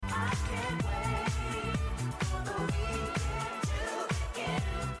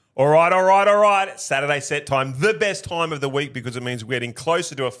All right. Saturday set time, the best time of the week because it means we're getting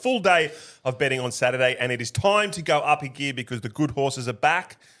closer to a full day of betting on Saturday, and it is time to go up a gear because the good horses are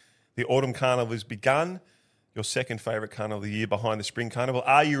back. The Autumn Carnival has begun. Your second favourite carnival of the year behind the Spring Carnival.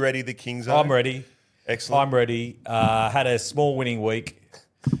 Are you ready, the Kings? I'm ready. Excellent. I'm ready. Had a small winning week.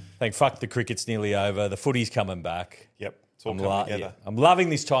 Fuck, the cricket's nearly over. The footy's coming back. Yep, it's all coming together. Yeah. I'm loving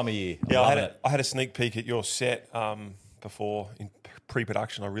this time of year. I had a sneak peek at your set before in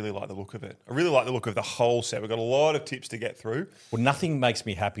pre-production. I really like the look of it. I really like the look of the whole set. We've got a lot of tips to get through. Well, nothing makes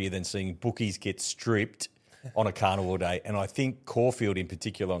me happier than seeing bookies get stripped on a carnival day. And I think Caulfield in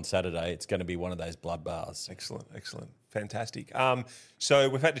particular on Saturday, it's going to be one of those bloodbaths. Excellent. Fantastic. So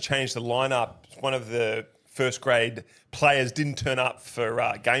we've had to change the lineup. One of the first grade players didn't turn up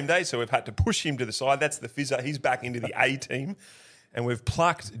for game day, so we've had to push him to the side. That's the fizzer. He's back into the A team. And we've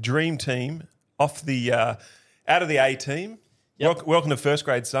plucked Dream Team off the out of the A team. Yep. Welcome to first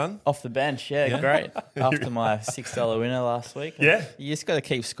grade, son. Off the bench, yeah. Great. After my $6 winner last week. Yeah. You just got to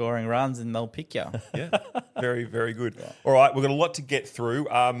keep scoring runs and they'll pick you. Yeah, very, very good. Yeah. All right, we've got a lot to get through.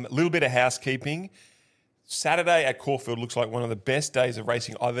 A little bit of housekeeping. Saturday at Caulfield looks like one of the best days of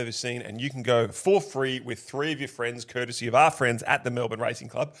racing I've ever seen, and you can go for free with 3 of your friends, courtesy of our friends at the Melbourne Racing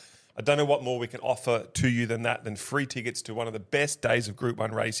Club. I don't know what more we can offer to you than free tickets to one of the best days of Group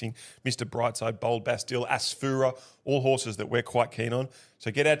 1 racing, Mr. Brightside, Bold Bastille, Asfura, all horses that we're quite keen on.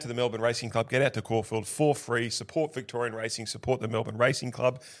 So get out to the Melbourne Racing Club, get out to Caulfield for free, support Victorian racing, support the Melbourne Racing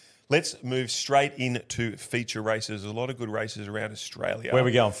Club. Let's move straight into feature races. There's a lot of good races around Australia. Where are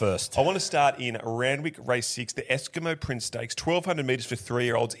we going first? I want to start in Randwick Race 6, the Eskimo Prince Stakes, 1,200 metres for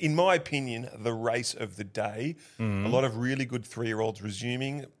 3-year-olds. In my opinion, the race of the day. A lot of really good 3-year-olds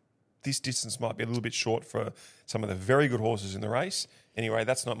resuming. This distance might be a little bit short for some of the very good horses in the race. Anyway,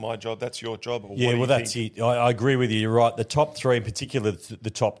 that's not my job. That's your job. That's it. I agree with you. You're right. The top 3, in particular, the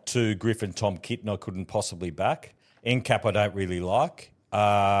top 2, Griff and Tom Kitten, I couldn't possibly back. NCAP I don't really like.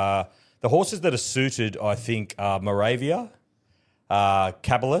 The horses that are suited, I think, are Moravia,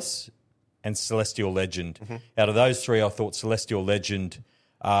 Cabalus, and Celestial Legend. Mm-hmm. Out of those 3, I thought Celestial Legend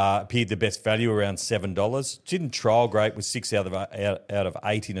appeared the best value, around $7. Didn't trial great with 6 out of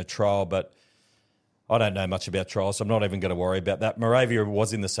 8 in a trial, but I don't know much about trials, so I'm not even going to worry about that. Moravia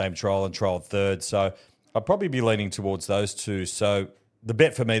was in the same trial and trialled 3rd, so I'd probably be leaning towards those 2. So the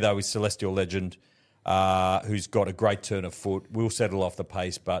bet for me, though, is Celestial Legend, who's got a great turn of foot, will settle off the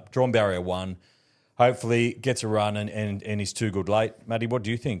pace, but drawn barrier 1, hopefully gets a run and is too good late. Matty, what do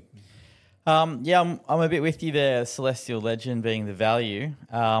you think? I'm a bit with you there, Celestial Legend being the value.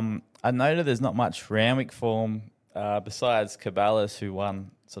 I noted there's not much Randwick form besides Cabalus, who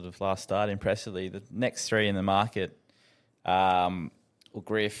won sort of last start impressively. The next 3 in the market,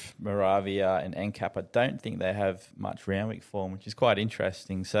 Griff, Moravia and NCAP, I don't think they have much Randwick form, which is quite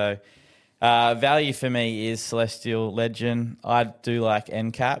interesting. So value for me is Celestial Legend. I do like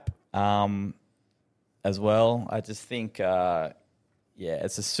NCAP as well. I just think...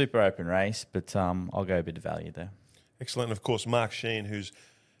 it's a super open race, but I'll go a bit of value there. Excellent. And, of course, Mark Sheen, who's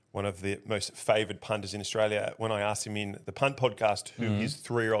one of the most favoured punters in Australia. When I asked him in the Punt podcast who his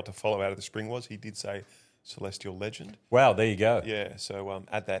 3-year-old to follow out of the spring was, he did say Celestial Legend. Wow, there you go. Yeah, so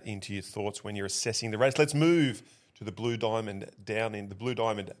add that into your thoughts when you're assessing the race. Let's move to the Blue Diamond, down in the Blue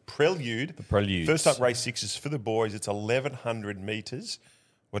Diamond Prelude. The Prelude. First up, race 6 is for the boys. It's 1,100 metres.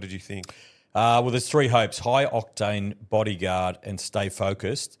 What did you think? There's 3 hopes: High Octane, Bodyguard, and Stay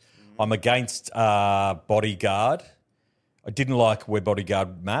Focused. I'm against Bodyguard. I didn't like where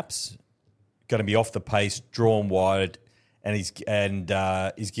Bodyguard maps. Going to be off the pace, drawn wide, and is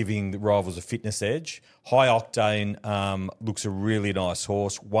giving the rivals a fitness edge. High Octane looks a really nice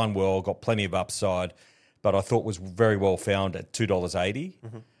horse. Won well, got plenty of upside, but I thought was very well found at $2.80.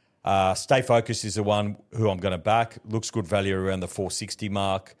 Mm-hmm. Stay Focused is the one who I'm going to back. Looks good value around the 460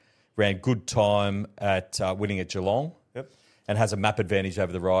 mark. Ran good time at winning at Geelong. Yep. And has a map advantage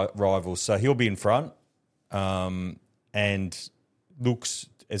over the rivals. So he'll be in front and looks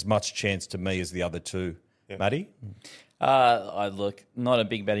as much chance to me as the other 2. Yep. Matty? I look, not a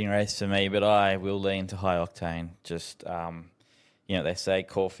big betting race for me, but I will lean to High Octane. Just, they say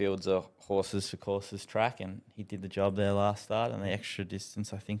Caulfield's a horses for courses track, and he did the job there last start, and the extra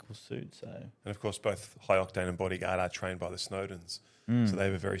distance I think will suit. So, and of course, both High Octane and Bodyguard are trained by the Snowdens. So they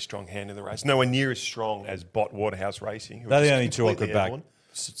have a very strong hand in the race. Nowhere near as strong as Bott Waterhouse Racing. They're the only 2 I could back.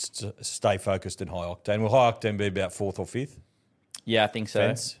 Stay Focused and High Octane. Will High Octane be about 4th or 5th? Yeah, I think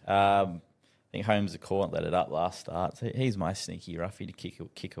so. I think Holmes the Court let it up last start. So he's my sneaky roughie to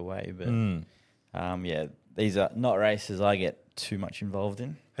kick away. But these are not races I get too much involved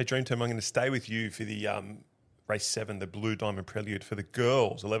in. Hey, Dream Team, I'm going to stay with you for the race 7, the Blue Diamond Prelude for the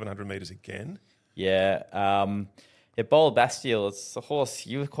girls, 1,100 metres again. Yeah. Bold Bastille, it's a horse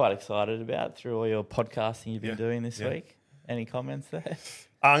you were quite excited about through all your podcasting you've been doing this week. Any comments there?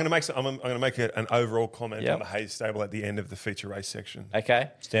 I'm going to make an overall comment on the Hayes stable at the end of the feature race section. Okay.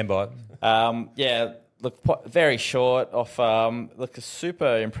 Stand by. Look, very short off. Look,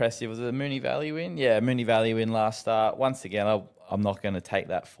 super impressive. Was it a Moonee Valley win? Yeah, Moonee Valley win last start. Once again, I'm not going to take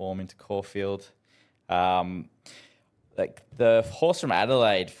that form into Caulfield. Like the horse from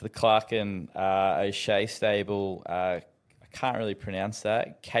Adelaide for the Clark and O'Shea stable, I can't really pronounce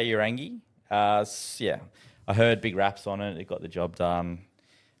that. Kayurangi. I heard big raps on it. It got the job done.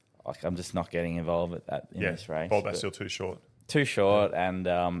 Like, I'm just not getting involved in this race. Bold Bastille too short. Too short and,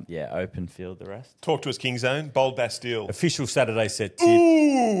 open field the rest. Talk to us, King Zone. Bold Bastille. Official Saturday set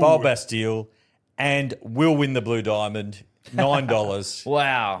tip. Bold Bastille and will win the Blue Diamond. $9.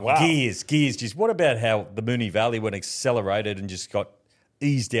 Wow. Gears. Just what about how the Moonee Valley went accelerated and just got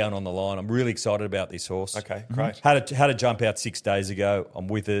eased down on the line? I'm really excited about this horse. Okay, great. Had to jump out 6 days ago. I'm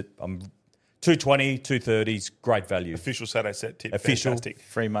with it. I'm 220, 230s, great value. Official Saturday set tip. Official. Fantastic.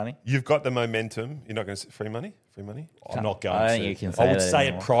 Free money. You've got the momentum. You're not going to say free money? I'm not going I to. think you can say I would that say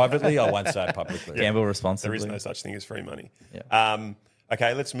anymore. it privately. I won't say it publicly. Gamble There responsibly. is no such thing as free money. Yeah.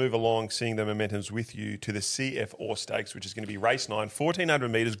 Okay, let's move along, seeing the momentums with you to the CF Orr Stakes, which is going to be race 9,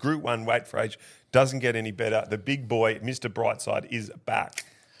 1,400 metres, Group 1, weight for age. Doesn't get any better. The big boy, Mr. Brightside, is back.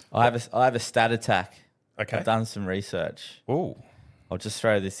 I have a stat attack. Okay. I've done some research. Ooh. I'll just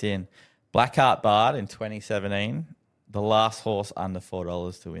throw this in. Blackheart Bard in 2017, the last horse under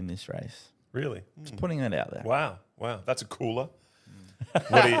 $4 to win this race. Really? Just putting it out there. Wow. That's a cooler.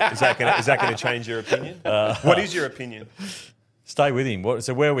 Is that going to change your opinion? What is your opinion? Stay with him.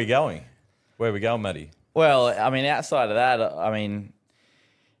 So where are we going? Matty? Well, I mean, outside of that,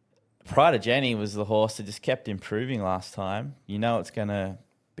 Pride of Jenny was the horse that just kept improving last time. You know it's going to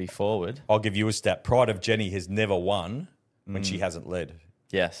be forward. I'll give you a stat. Pride of Jenny has never won when she hasn't led.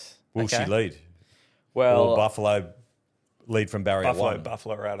 Yes. Will she lead? Well, Will Buffalo lead from barrier 1?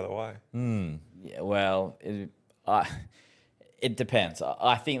 Buffalo are out of the way. yeah, well, it depends.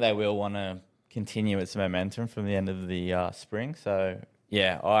 I think they will want to continue its momentum from the end of the spring. So,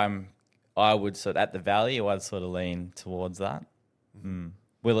 yeah, I would at the value, I'd sort of lean towards that.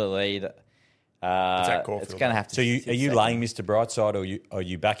 Will it lead? at Caulfield. It's going to have to. So are you laying Mr. Brightside, or are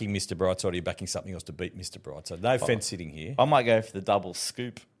you backing Mr. Brightside, or are you backing something else to beat Mr. Brightside? No fence sitting here. I might go for the double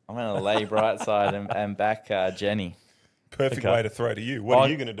scoop. I'm going to lay Brightside and back Jenny. Perfect way to throw to you. What are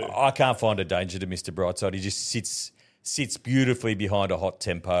you going to do? I can't find a danger to Mr. Brightside. He just sits beautifully behind a hot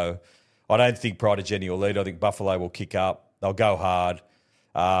tempo. I don't think Pride of Jenny will lead. I think Buffalo will kick up. They'll go hard.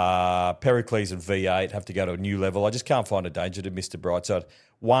 Pericles and V8 have to go to a new level. I just can't find a danger to Mr. Brightside.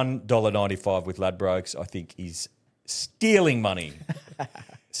 $1.95 with Ladbrokes, I think, is stealing money.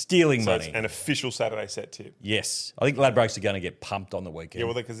 Stealing So money. it's an official Saturday set tip. Yes. I think Ladbrokes are going to get pumped on the weekend. Yeah,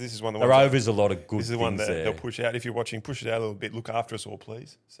 well, because this is one of the There ones. overs a lot of good This is the one things that there. they'll push out. If you're watching, push it out a little bit. Look after us all,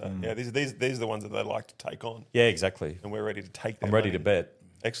 please. So, yeah, these are the ones that they like to take on. Yeah, exactly. And we're ready to take them. I'm ready to bet.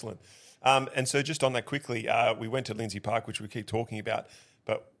 Excellent. And so just on that quickly, we went to Lindsay Park, which we keep talking about,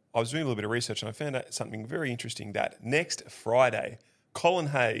 but I was doing a little bit of research and I found out something very interesting, that next Friday, Colin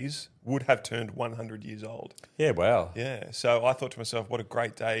Hayes would have turned 100 years old. Yeah, wow. Yeah. So I thought to myself, what a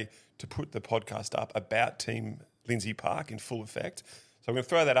great day to put the podcast up about Team Lindsay Park in full effect. So I'm going to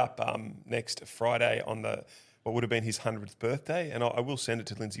throw that up next Friday on what would have been his 100th birthday. And I will send it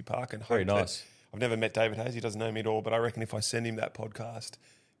to Lindsay Park and hope Very nice. that I've never met David Hayes. He doesn't know me at all. But I reckon if I send him that podcast,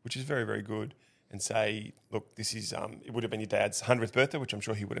 which is very, very good, and say, look, this is it would have been your dad's 100th birthday, which I'm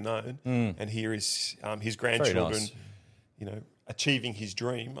sure he would have known. And here is his grandchildren, nice. achieving his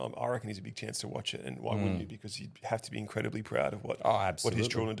dream. I reckon he's a big chance to watch it. And why wouldn't you? Because you'd have to be incredibly proud of what his absolutely.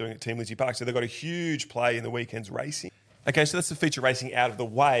 children are doing at Team Lindsay Park. So they've got a huge play in the weekend's racing. Okay, so that's the feature racing out of the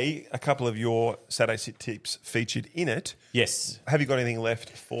way. A couple of your Saturday sit tips featured in it. Yes. Have you got anything left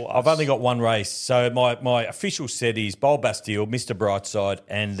for us? I've only got one race. So my official set is Bold Bastille, Mr. Brightside,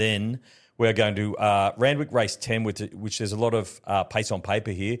 and then we're going to Randwick Race 10, which there's a lot of pace on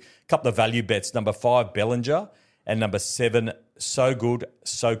paper here. A couple of value bets. Number 5, Bellinger, and number 7, So Good,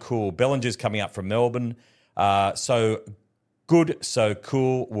 So Cool. Bellinger's coming up from Melbourne. So Good, So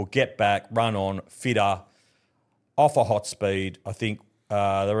Cool will get back, run on, fitter, off a hot speed. I think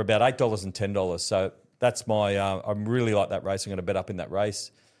they're about $8 and $10. So that's my I really like that race. I'm going to bet up in that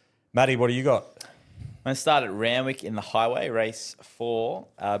race. Matty, what do you got? I'm going to start at Randwick in the Highway, race 4.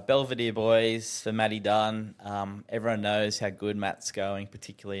 Belvedere Boys for Matty Dunn. Everyone knows how good Matt's going,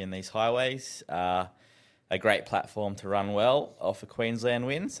 particularly in these highways. a great platform to run well off a Queensland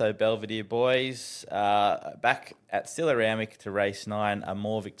win. So Belvedere boys back at still a Randwick to race 9 are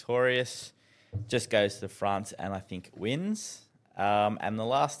more victorious. Just goes to the front and I think wins. And the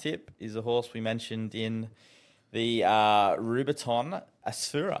last tip is a horse we mentioned in the Rubiton,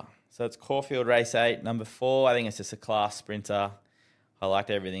 Asfura. So it's Caulfield race 8, number 4. I think it's just a class sprinter. I liked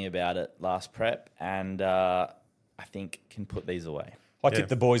everything about it last prep and I think can put these away. I tipped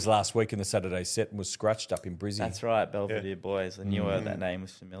the boys last week in the Saturday set and was scratched up in Brizzy. That's right, Belvedere boys. I knew that name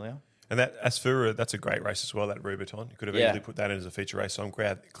was familiar. And that Asfura, that's a great race as well, that Rubiton. You could have easily put that in as a feature race, so I'm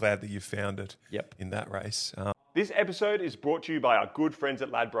glad that you found it in that race. This episode is brought to you by our good friends at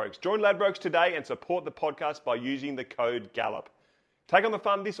Ladbrokes. Join Ladbrokes today and support the podcast by using the code GALLOP. Take on the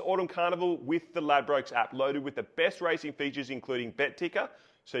fun this autumn carnival with the Ladbrokes app, loaded with the best racing features including Bet Ticker,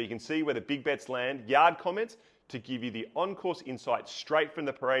 so you can see where the big bets land, yard comments, to give you the on-course insights straight from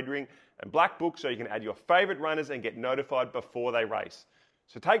the parade ring, and Black Book so you can add your favourite runners and get notified before they race.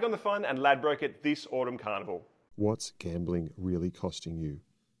 So take on the fun and Ladbroke it this autumn carnival. What's gambling really costing you?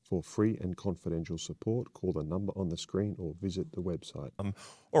 For free and confidential support, call the number on the screen or visit the website.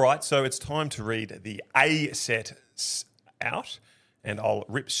 All right, so it's time to read the A set out, and I'll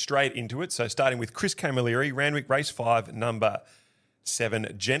rip straight into it. So starting with Chris Camilleri, Randwick Race 5, number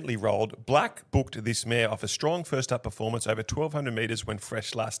 7, Gently Rolled. Black booked this mare off a strong first-up performance over 1,200 metres when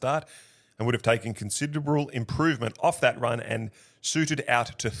fresh last start and would have taken considerable improvement off that run and suited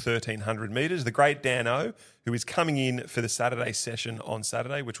out to 1,300 metres. The great Dan O, who is coming in for the Saturday session on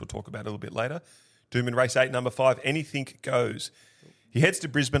Saturday, which we'll talk about a little bit later. Doom Race 8, number 5, Anything Goes. He heads to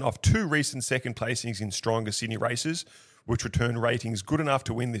Brisbane off 2 recent second placings in stronger Sydney races, which return ratings good enough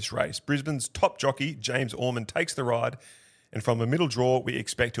to win this race. Brisbane's top jockey, James Orman, takes the ride, and from a middle draw, we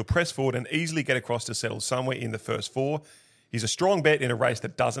expect he'll press forward and easily get across to settle somewhere in the first 4. He's a strong bet in a race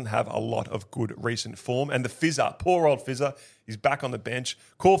that doesn't have a lot of good recent form. And the Fizzer, poor old Fizzer, is back on the bench.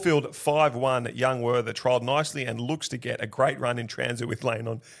 Caulfield 5-1, Young Werther, trialled nicely and looks to get a great run in transit with lane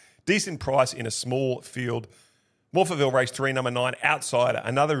on. Decent price in a small field. Morphettville race 3, number 9, Outsider.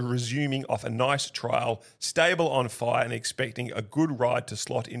 Another resuming off a nice trial. Stable on fire and expecting a good ride to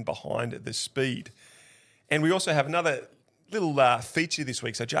slot in behind the speed. And we also have another little feature this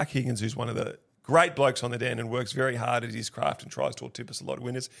week. So Jack Higgins, who's one of the great blokes on the den and works very hard at his craft and tries to tip us a lot of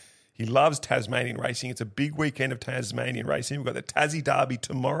winners. He loves Tasmanian racing. It's a big weekend of Tasmanian racing. We've got the Tassie Derby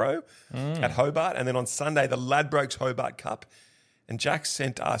tomorrow at Hobart, and then on Sunday, the Ladbrokes Hobart Cup. And Jack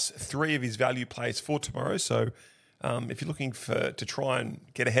sent us 3 of his value plays for tomorrow. So if you're looking to try and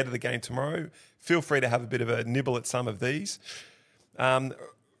get ahead of the game tomorrow, feel free to have a bit of a nibble at some of these.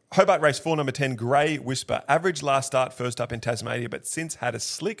 Hobart race 4, number 10, Grey Whisper. Average last start first up in Tasmania, but since had a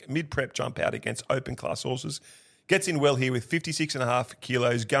slick mid-prep jump out against open class horses. Gets in well here with 56.5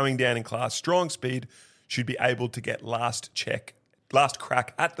 kilos, going down in class. Strong speed, should be able to get last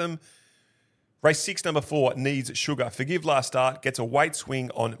crack at them. Race 6, number 4, Needs Sugar. Forgive last start, gets a weight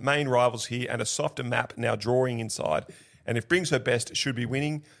swing on main rivals here and a softer map now drawing inside. And if brings her best, should be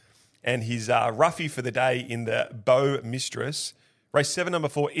winning. And his roughie for the day in the Bow Mistress. Race 7, number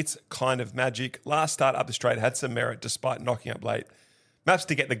 4, It's Kind of Magic. Last start up the straight had some merit despite knocking up late. Maps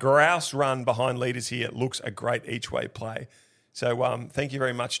to get the grouse run behind leaders here. Looks a great each-way play. So thank you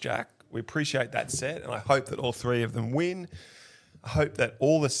very much, Jack. We appreciate that set, and I hope that all 3 of them win. I hope that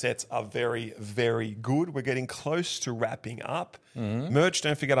all the sets are very, very good. We're getting close to wrapping up. Merch,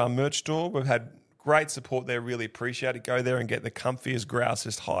 don't forget our merch store. We've had great support there. Really appreciate it. Go there and get the comfiest,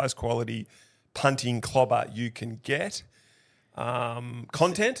 grousest, highest quality punting clobber you can get.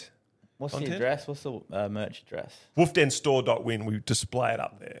 Content. What's the address? What's the merch address? Wolfden'S.store.win. We display it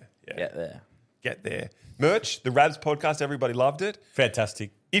up there. Yeah. Get there. Merch, the Rabs podcast, everybody loved it.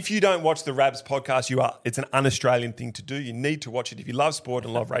 Fantastic. If you don't watch the Rabs podcast, it's an un-Australian thing to do. You need to watch it. If you love sport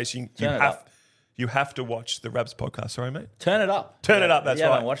and love racing, you have to watch the Rabs podcast. Sorry, mate. Turn it up. Turn it up, that's right. If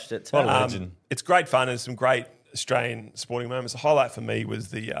you haven't watched it, turn it up. It's great fun and some great Australian sporting moments. The highlight for me was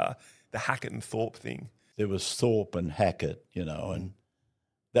the Hackett and Thorpe thing. There was Thorpe and Hackett, and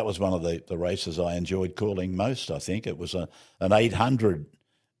that was one of the races I enjoyed calling most, I think. It was an 800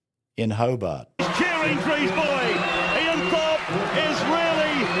 in Hobart. Cheering for his boy. Ian Thorpe is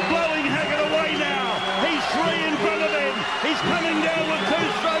really blowing Hackett away now. He's 3 in front of him. He's coming down with 2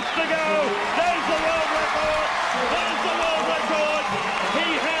 strokes to go. There's the world record. There's the world record. He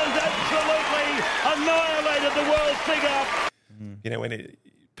has absolutely annihilated the world figure. When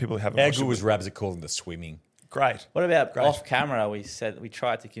people haven't How watched good it. was Rabs at calling the swimming? Great. What about off camera? We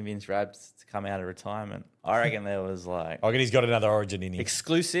tried to convince Rabs to come out of retirement. I reckon there was I reckon he's got another origin in him.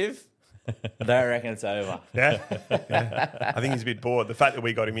 exclusive. I don't reckon it's over. Yeah. I think he's a bit bored. The fact that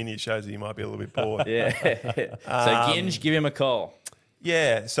we got him in here shows that he might be a little bit bored. Yeah. So Ginge, give him a call.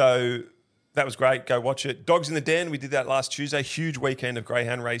 Yeah, so that was great. Go watch it. Dogs in the Den, we did that last Tuesday. Huge weekend of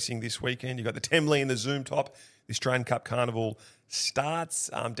greyhound racing this weekend. You've got the Temley and the Zoom Top. The Australian Cup Carnival starts.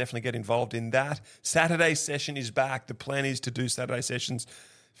 Definitely get involved in that. Saturday session is back. The plan is to do Saturday sessions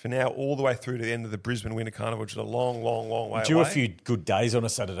for now all the way through to the end of the Brisbane Winter Carnival, which is a long, long, long way Do away. a few good days on a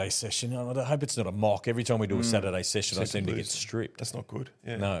Saturday session. I hope it's not a mock. Every time we do a Saturday session, I seem to get stripped. That's not good.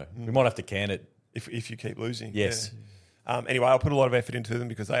 Yeah. No, we might have to can it. If you keep losing. Yes. Yeah. Anyway, I'll put a lot of effort into them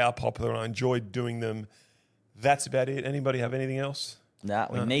because they are popular and I enjoy doing them. That's about it. Anybody have anything else? Nah,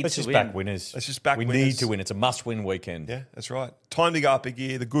 we need Let's to just win. back winners. Let's just back we winners. need to win. It's a must-win weekend. Yeah, that's right. Time to go up a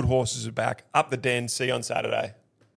gear. The good horses are back. Up the Den. See you on Saturday.